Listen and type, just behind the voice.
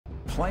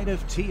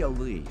Plaintiff Tia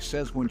Lee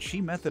says when she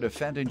met the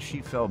defendant,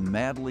 she fell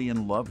madly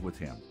in love with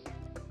him.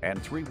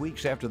 And 3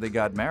 weeks after they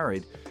got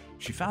married,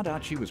 she found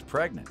out she was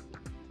pregnant.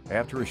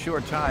 After a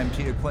short time,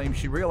 Tia claims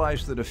she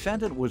realized the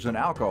defendant was an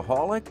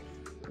alcoholic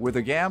with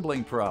a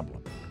gambling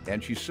problem,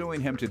 and she's suing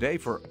him today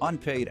for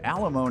unpaid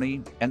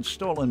alimony and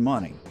stolen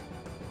money.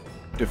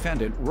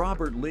 Defendant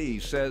Robert Lee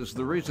says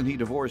the reason he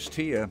divorced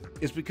Tia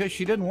is because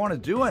she didn't want to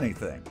do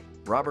anything.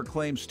 Robert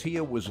claims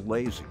Tia was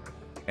lazy,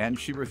 and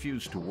she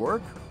refused to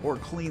work or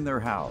clean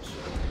their house.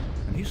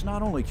 And he's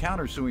not only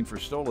countersuing for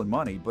stolen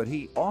money, but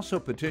he also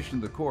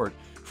petitioned the court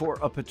for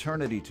a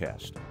paternity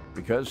test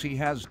because he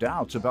has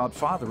doubts about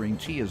fathering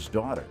Tia's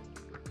daughter.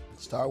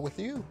 Start with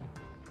you.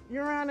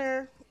 Your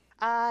Honor,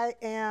 I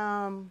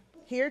am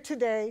here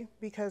today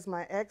because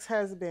my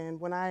ex-husband,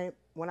 when I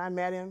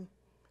met him,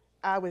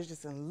 I was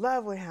just in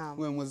love with him.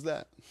 When was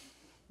that?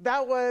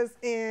 That was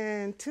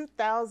in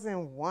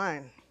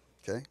 2001.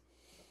 Okay.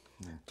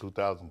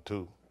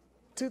 2002.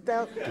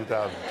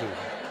 2002.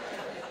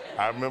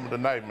 I remember the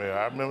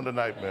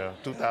nightmare.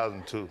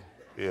 2002.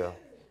 Yeah.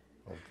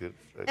 Okay.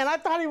 And I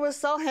thought he was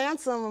so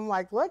handsome. I'm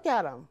like, look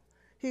at him.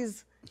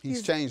 He's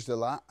changed a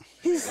lot.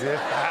 He's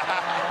not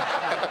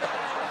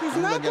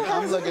the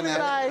husband that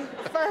I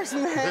first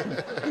met.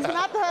 He's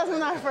not the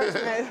husband I first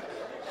met.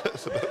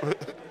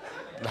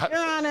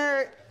 Your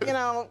Honor, you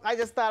know, I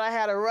just thought I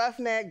had a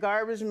roughneck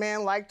garbage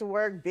man, liked to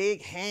work,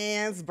 big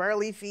hands,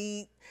 burly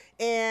feet,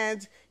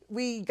 and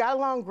we got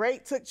along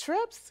great, took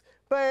trips,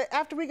 but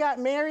after we got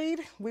married,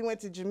 we went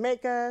to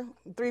Jamaica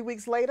 3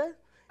 weeks later.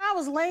 I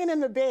was laying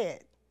in the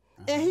bed,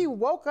 and he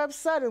woke up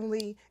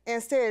suddenly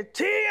and said,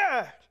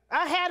 "Tia,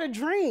 I had a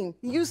dream.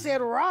 You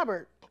said,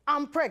 Robert,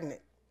 I'm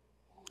pregnant."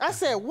 I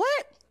said,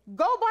 "What?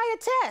 Go buy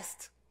a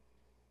test."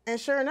 And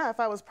sure enough,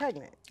 I was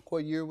pregnant.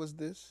 What year was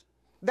this?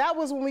 That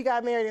was when we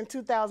got married in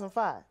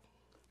 2005.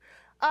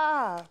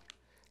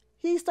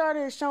 He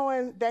started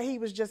showing that he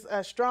was just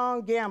a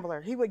strong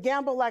gambler. He would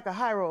gamble like a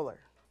high roller.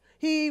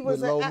 He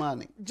was with low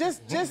money.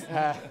 Just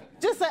an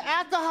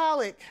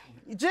alcoholic,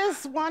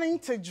 just wanting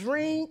to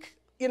drink.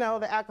 You know,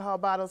 the alcohol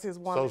bottles his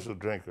woman. Social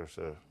drinker,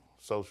 sir.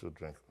 Social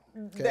drinker.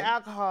 Okay. The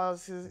alcohol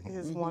is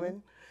his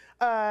woman.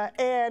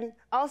 And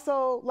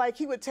also, like,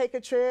 he would take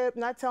a trip,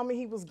 not tell me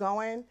he was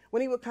going.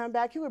 When he would come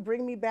back, he would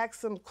bring me back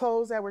some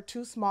clothes that were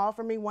too small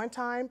for me. One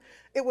time,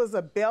 it was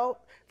a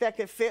belt that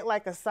could fit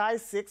like a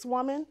size 6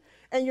 woman.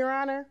 And Your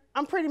Honor,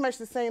 I'm pretty much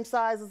the same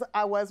size as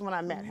I was when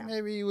I met him.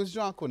 Maybe he was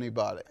drunk when he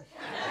bought it.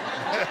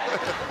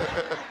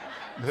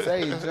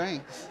 Say he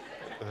drinks.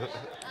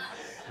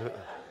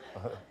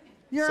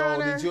 Your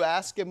Honor, did you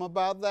ask him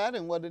about that,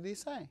 and what did he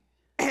say?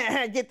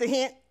 Get the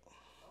hint?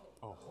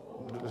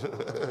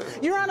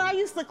 Your Honor, I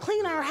used to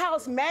clean our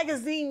house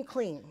magazine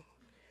clean.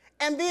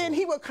 And then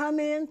he would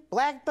come in,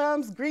 black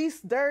thumbs, grease,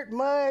 dirt,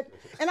 mud,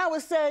 and I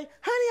would say, "Honey,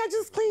 I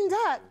just cleaned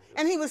up."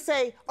 And he would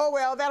say, "Oh,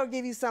 well, that'll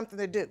give you something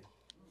to do."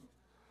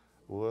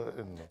 What?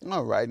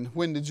 All right, and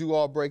when did you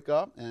all break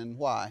up, and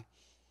why?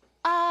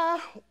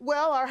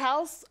 Well, our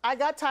house, I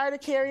got tired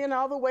of carrying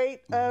all the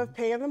weight of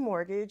paying the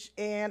mortgage,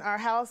 and our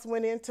house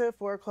went into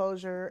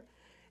foreclosure.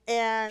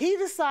 And he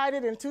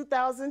decided in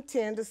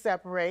 2010 to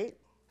separate.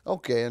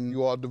 Okay, and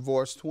you all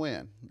divorced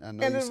when? I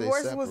know And you the say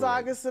divorce was separate.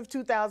 August of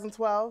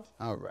 2012.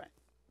 All right.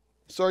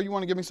 Sir, you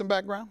want to give me some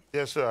background?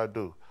 Yes, sir, I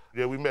do.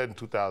 Yeah, we met in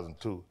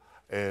 2002,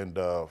 and,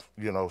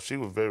 you know, she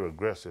was very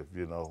aggressive,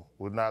 you know,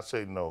 would not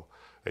say no.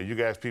 And you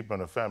guys, people in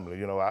the family,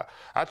 you know,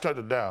 I turned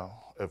her down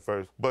at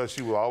first, but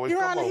she would always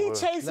Your come Honor, over.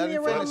 he chased me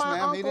around my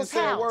He didn't uncle's say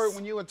house. a word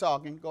when you were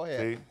talking. Go ahead.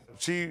 See,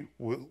 she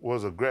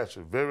was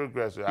aggressive, very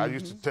aggressive. I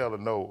used to tell her,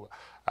 "No,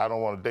 I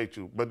don't want to date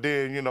you." But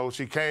then, you know,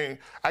 she came,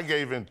 I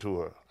gave in to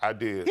her. I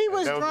did. He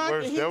was drunk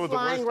and he's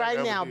lying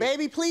right now. Did.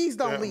 Baby, please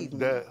don't leave me.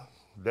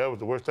 That was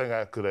the worst thing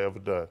I could have ever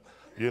done,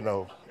 you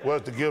know,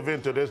 was to give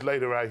in to this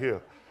lady right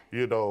here,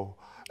 you know.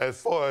 As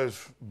far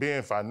as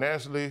being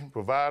financially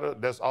provider,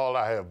 that's all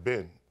I have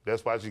been.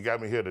 That's why she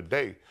got me here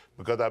today,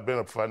 because I've been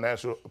a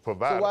financial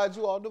provider. So why'd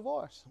you all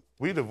divorce?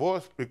 We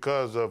divorced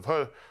because of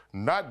her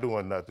not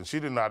doing nothing. She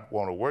did not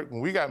want to work.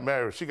 When we got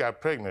married, she got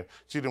pregnant.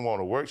 She didn't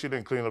want to work. She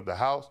didn't clean up the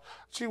house.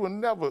 She would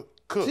never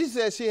cook. She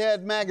said she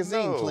had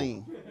magazine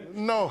clean.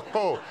 No.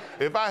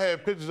 If I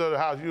had pictures of the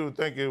house, you would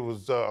think it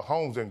was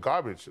homes and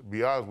garbage, to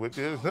be honest with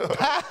you.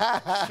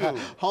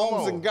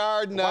 Homes and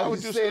garden. Why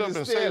would you sit up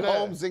and say that?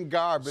 Homes and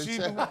garbage.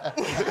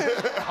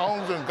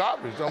 Homes and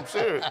garbage, I'm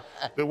serious.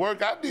 The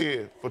work I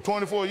did for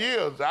 24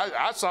 years,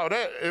 I saw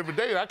that every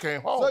day I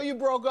came home. So you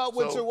broke up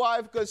with your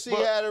wife because she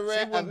had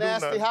a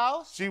nasty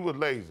house? She was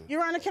lazy.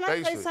 Your Honor, can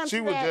I say something? She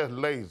was just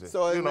lazy.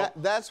 So you know?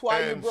 That's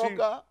why you broke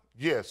up?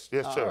 Yes,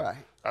 sir. All right.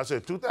 I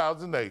said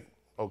 2008,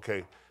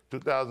 okay,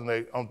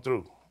 2008, I'm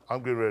through. I'm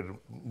getting ready to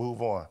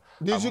move on.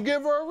 Did you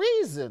give her a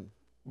reason?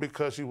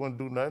 Because she wouldn't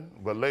do nothing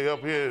but lay up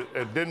here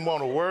and didn't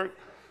want to work,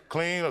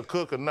 clean or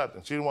cook or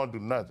nothing. She didn't want to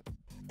do nothing.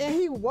 And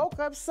he woke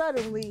up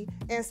suddenly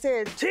and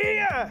said,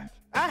 "Tia,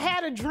 I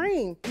had a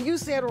dream. You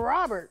said,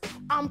 Robert,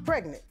 I'm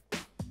pregnant."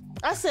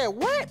 I said,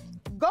 "What?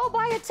 Go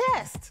buy a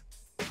test."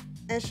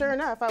 And sure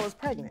enough, I was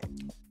pregnant.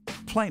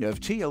 Plaintiff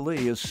Tia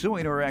Lee is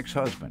suing her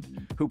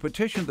ex-husband, who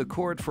petitioned the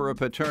court for a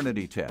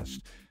paternity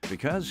test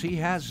because he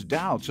has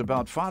doubts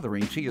about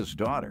fathering Tia's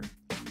daughter.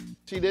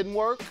 She didn't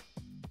work?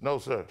 No,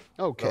 sir.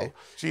 Okay.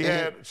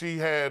 No.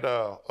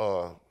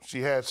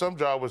 She had some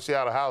job with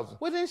Seattle Housing.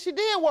 Well, then she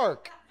did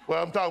work.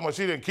 Well, I'm talking about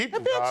she didn't keep the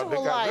job. They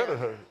got rid of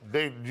her.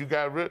 You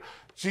got rid.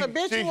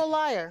 Habitual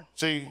liar.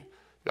 See,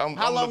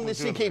 how long did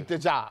she keep the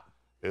job?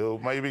 It was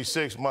maybe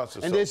 6 months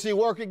or so. And did she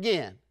work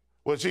again?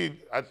 Well,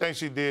 I think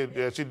she did.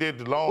 Yeah, she did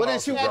the loan. Well, then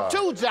she had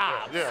 2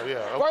 jobs. Yeah.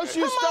 Okay. First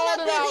you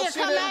started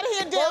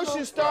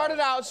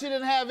out, she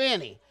didn't have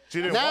any.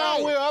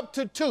 Now we're up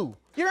to 2.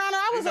 Your Honor,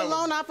 I was a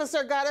loan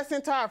officer, got us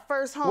into our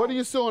first home. What are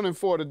you suing him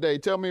for today?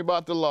 Tell me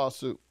about the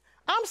lawsuit.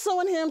 I'm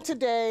suing him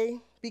today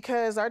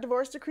because our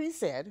divorce decree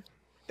said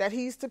that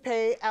he's to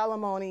pay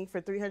alimony for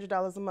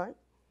 $300 a month,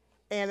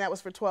 and that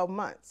was for 12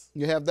 months.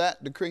 You have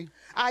that decree?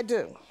 I do.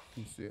 Let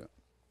me see it.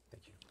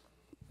 Thank you.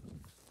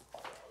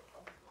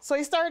 So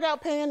he started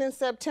out paying in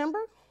September,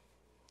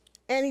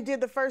 and he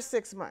did the first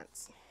 6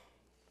 months.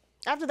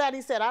 After that,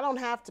 he said, I don't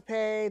have to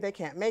pay. They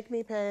can't make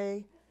me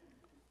pay.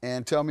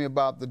 And tell me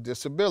about the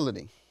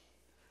disability.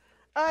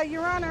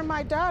 Your Honor,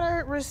 my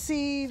daughter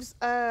receives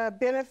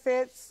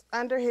benefits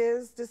under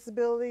his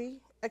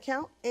disability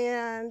account,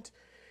 and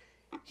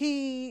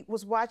he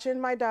was watching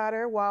my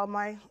daughter while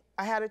I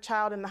had a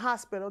child in the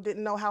hospital,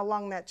 didn't know how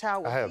long that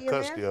child would be in there. I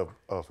have custody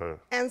of her.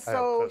 And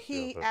so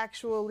he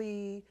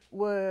actually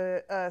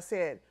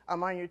said,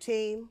 I'm on your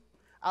team.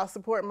 I'll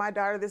support my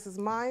daughter. This is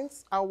mine.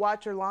 I'll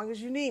watch her long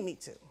as you need me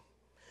to.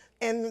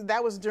 And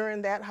that was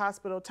during that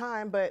hospital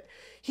time, but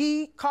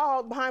he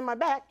called behind my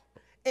back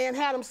and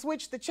had him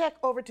switch the check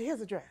over to his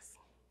address.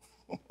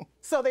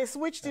 So they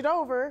switched it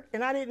over,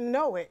 and I didn't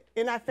know it,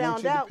 and I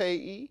found out. Weren't you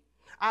the payee?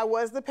 I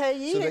was the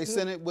payee. So they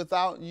sent it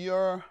without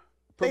your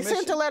permission? They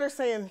sent a letter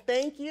saying,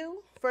 thank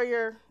you for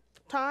your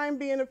time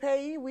being a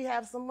payee. We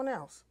have someone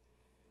else.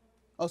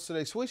 Oh, so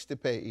they switched the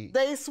payee?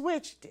 They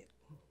switched it.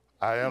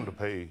 I am the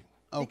payee.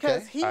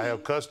 Okay. I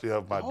have custody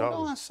of my daughter.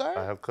 Hold on, sir.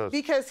 I have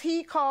custody. Because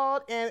he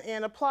called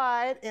and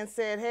applied and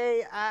said,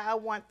 hey, I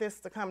want this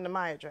to come to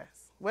my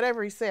address.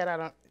 Whatever he said,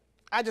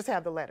 I just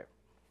have the letter.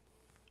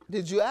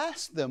 Did you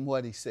ask them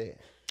what he said?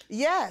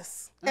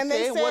 Yes. Okay, and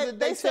they said, what did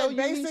they tell you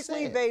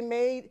basically they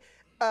made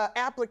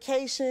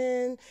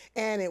application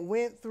and it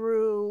went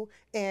through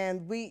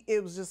and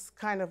it was just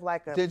kind of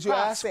like a Did you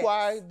process. ask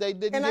why they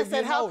didn't give you And I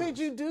said, how notice? could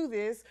you do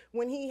this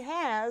when he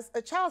has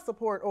a child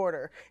support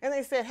order? And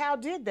they said, how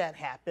did that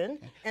happen?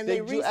 And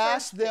did you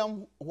ask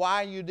them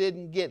why you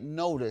didn't get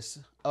notice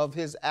of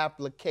his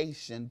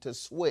application to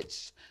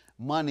switch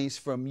monies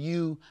from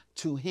you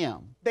to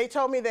him? They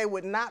told me they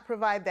would not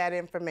provide that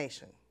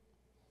information.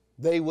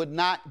 They would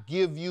not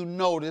give you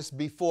notice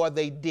before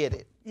they did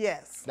it.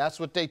 Yes. That's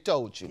what they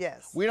told you.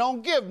 Yes. We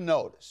don't give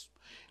notice.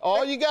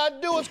 All you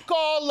got to do is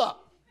call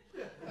up.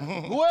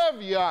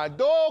 Whoever you are,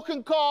 Doyle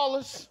can call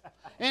us.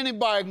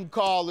 Anybody can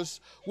call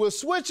us. We'll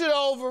switch it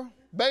over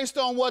based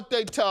on what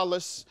they tell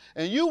us,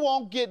 and you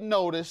won't get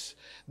notice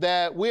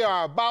that we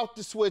are about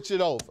to switch it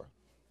over.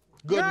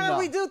 Good Your Honor, enough.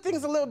 we do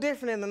things a little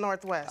different in the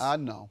Northwest. I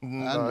know.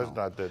 No, it's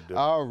not that different.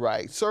 All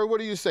right. Sir, what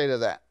do you say to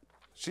that?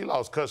 She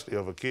lost custody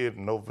of a kid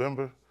in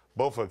November.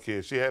 Both her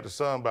kids. She had a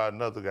son by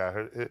another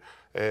guy,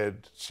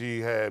 and she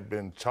had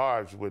been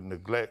charged with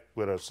neglect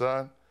with her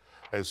son,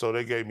 and so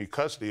they gave me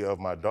custody of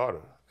my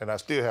daughter, and I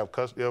still have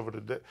custody of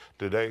her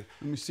today.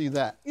 Let me see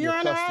that. Your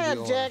Honor, I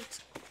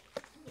object.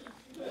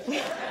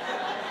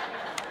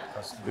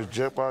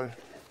 Object by?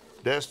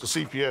 That's the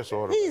CPS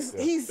order.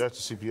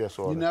 That's the CPS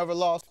order. You never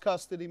lost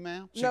custody,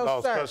 ma'am? She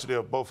lost custody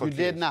of both her kids.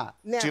 You did not?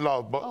 No.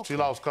 She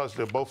lost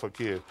custody of both her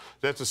kids.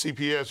 That's the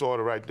CPS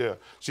order right there.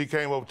 She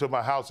came over to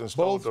my house and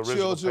stole the original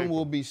children paper.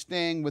 will be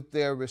staying with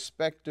their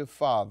respective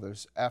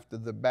fathers after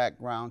the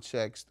background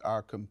checks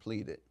are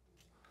completed.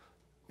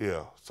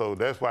 Yeah, so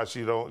that's why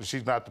she's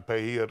not the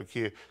payee of the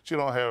kid. She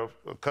don't have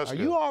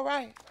custody. Are you all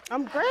right?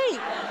 I'm great.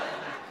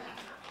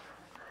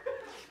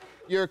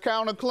 Your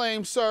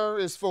counterclaim, sir,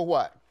 is for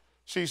what?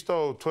 She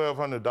stole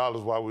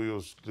 $1,200 while we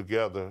was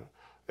together,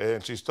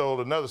 and she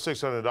stole another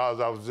 $600.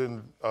 I was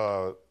in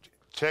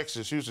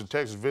Houston,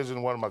 Texas,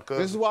 visiting one of my cousins.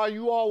 This is why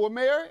you all were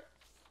married?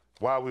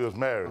 While we was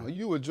married. Oh,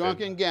 you were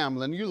drunk and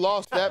gambling. You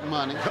lost that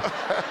money.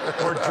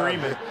 Or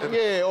dreaming.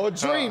 Yeah, or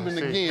dreaming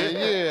again.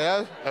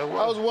 Yeah, that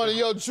was one of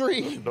your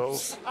dreams. No.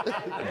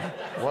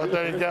 One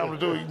thing a gambler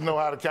do, you know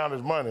how to count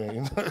his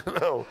money.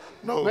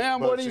 No. Ma'am,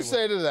 what do you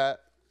say to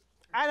that?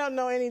 I don't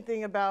know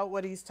anything about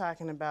what he's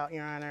talking about,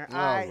 Your Honor. All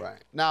right.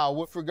 Now,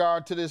 with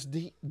regard to this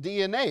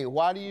DNA,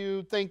 why do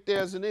you think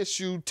there's an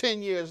issue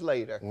 10 years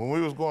later? When we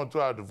was going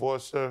through our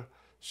divorce, sir,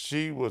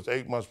 she was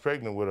 8 months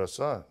pregnant with her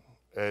son.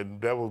 And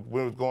that was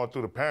when we was going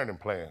through the parenting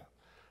plan.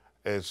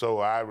 And so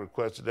I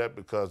requested that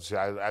because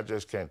I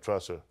just can't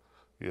trust her,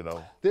 you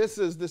know. This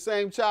is the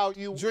same child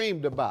you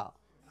dreamed about?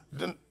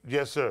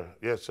 Yes, sir.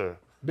 Yes, sir.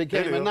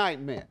 Became a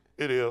nightmare?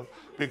 It is.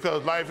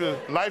 Because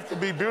life can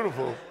be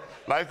beautiful.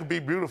 Life can be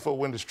beautiful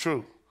when it's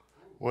true.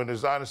 When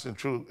it's honest and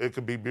true, it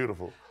can be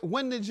beautiful.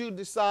 When did you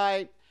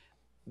decide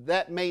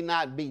that may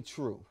not be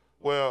true?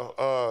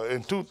 Well,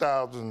 in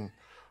 2000,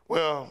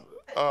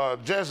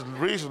 just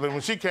recently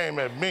when she came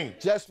at me.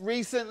 Just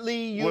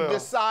recently you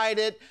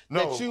decided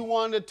that you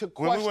wanted to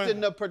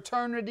question the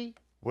paternity?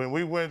 When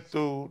we went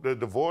through the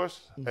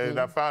divorce and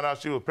I found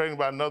out she was pregnant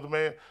by another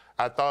man,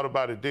 I thought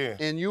about it then.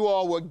 And you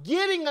all were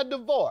getting a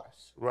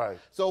divorce. Right.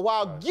 So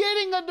while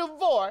getting a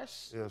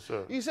divorce, yes,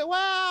 sir. You said, well,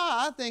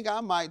 I think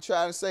I might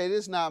try to say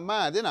this not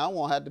mine. Then I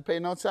won't have to pay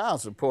no child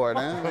support.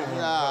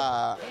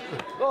 Nah.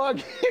 Go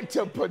and get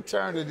your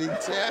paternity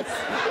test.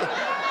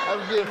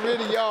 I'm getting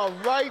rid of y'all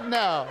right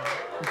now.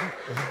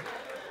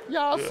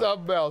 Y'all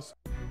something else.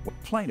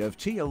 Plaintiff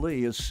Tia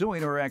Lee is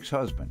suing her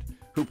ex-husband,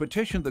 who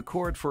petitioned the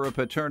court for a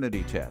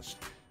paternity test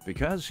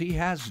because he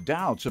has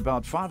doubts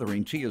about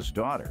fathering Tia's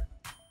daughter.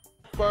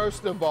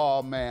 First of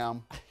all,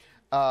 ma'am,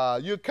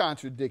 you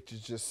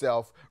contradicted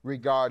yourself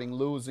regarding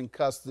losing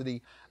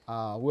custody.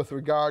 With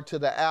regard to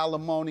the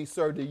alimony,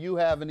 sir, do you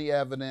have any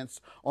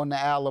evidence on the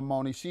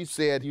alimony? She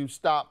said you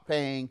stopped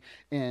paying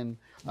in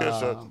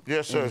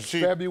yes, sir.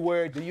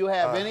 February. Do you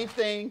have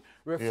anything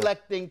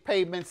reflecting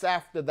payments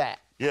after that?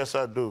 Yes,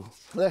 I do.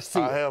 Let's see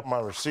I have my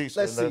receipts.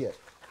 Let's see it.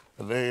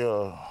 They,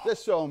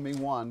 Just show me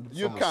one.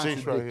 You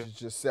contradicted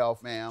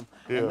yourself, ma'am.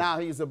 And now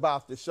he's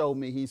about to show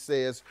me, he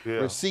says,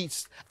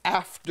 receipts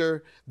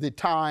after the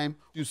time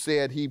you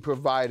said he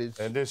provided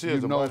and this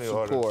is you no no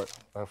support. Order.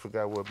 I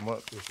forgot what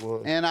month this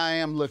was. And I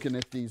am looking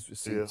at these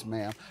receipts,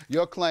 ma'am.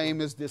 Your claim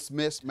is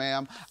dismissed,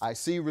 ma'am. I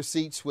see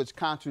receipts which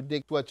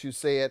contradict what you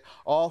said.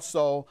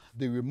 Also,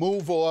 the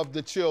removal of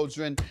the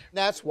children.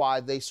 That's why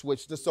they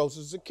switched the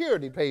Social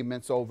Security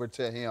payments over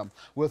to him.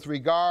 With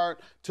regard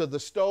to the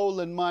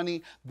stolen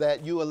money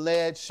that you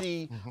allege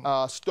she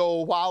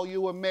stole while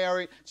you were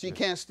married, she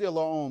can't steal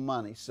her own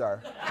money,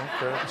 sir.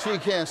 Okay. She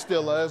can't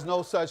steal her. There's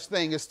no such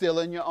thing as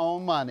stealing your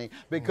own money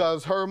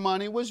because her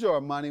money was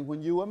your money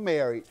when you were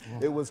married.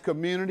 It was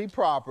community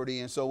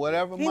property, and so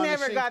whatever money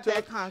never she got took,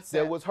 that concept.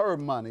 that was her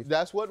money.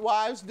 That's what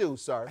wives do,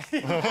 sir.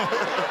 They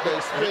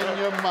spend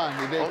your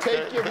money. They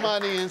take your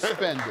money and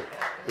spend it.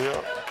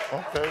 Yeah,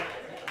 okay.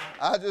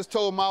 I just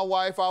told my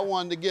wife I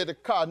wanted to get a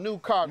new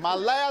car. My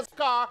last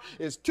car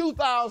is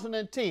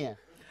 2010.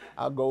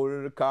 I go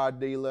to the car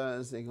dealer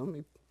and say,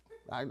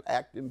 I'm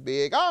acting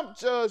big. I'm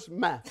Judge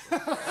Mathis.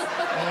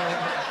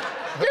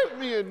 Give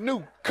me a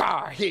new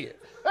car here.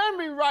 Let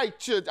me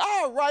write you.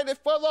 I'll write it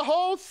for the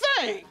whole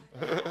thing.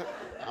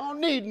 I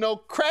don't need no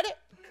credit.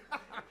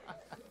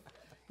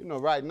 You know,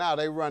 right now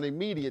they run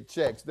immediate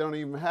checks. They don't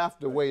even have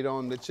to wait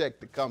on the check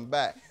to come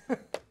back.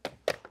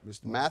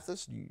 Mr.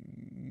 Mathis,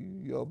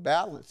 your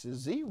balance is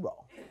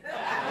zero.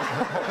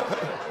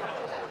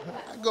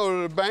 I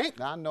go to the bank.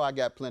 I know I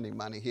got plenty of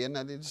money here.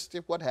 Now,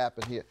 what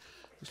happened here?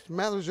 Mr.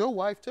 Mathis, your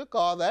wife took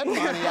all that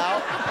money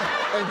out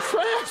and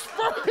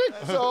transferred it.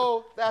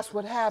 So that's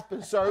what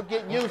happened, sir.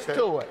 Get used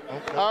to it.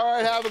 Okay. All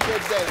right, have a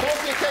good day.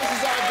 Both your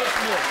cases are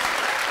dismissed.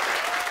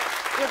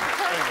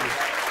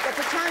 The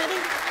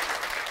paternity?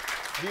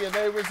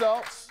 DNA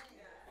results?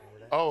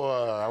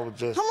 Oh, I was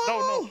just... Come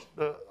on.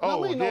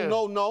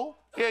 No.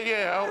 Yeah.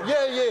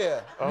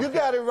 Yeah. Okay. You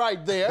got it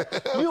right there.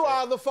 You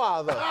are the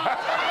father.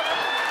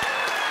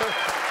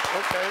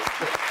 Okay.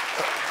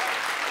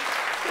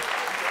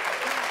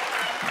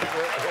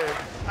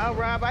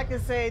 Rob, I can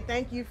say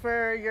thank you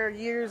for your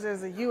years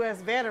as a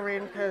U.S.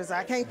 veteran because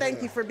I can't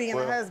thank you for being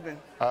a husband.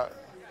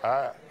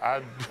 I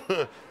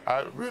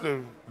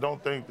really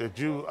don't think that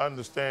you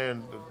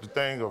understand the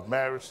thing of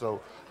marriage, so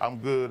I'm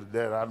good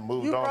that I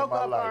moved on in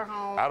my life.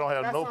 I don't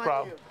have no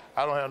problem.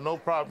 I don't have no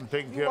problem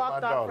taking care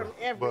of my daughter. From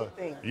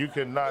everything. But you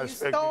cannot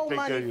expect stole me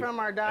to take care of money from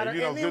our daughter, and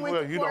you know good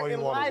well you don't even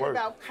want to work.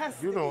 About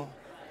custody. You don't.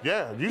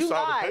 Yeah, you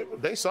saw the paper.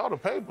 They saw the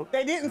paper.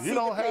 They didn't see the papers. You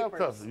don't have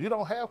custody. You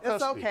don't have custody.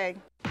 It's okay.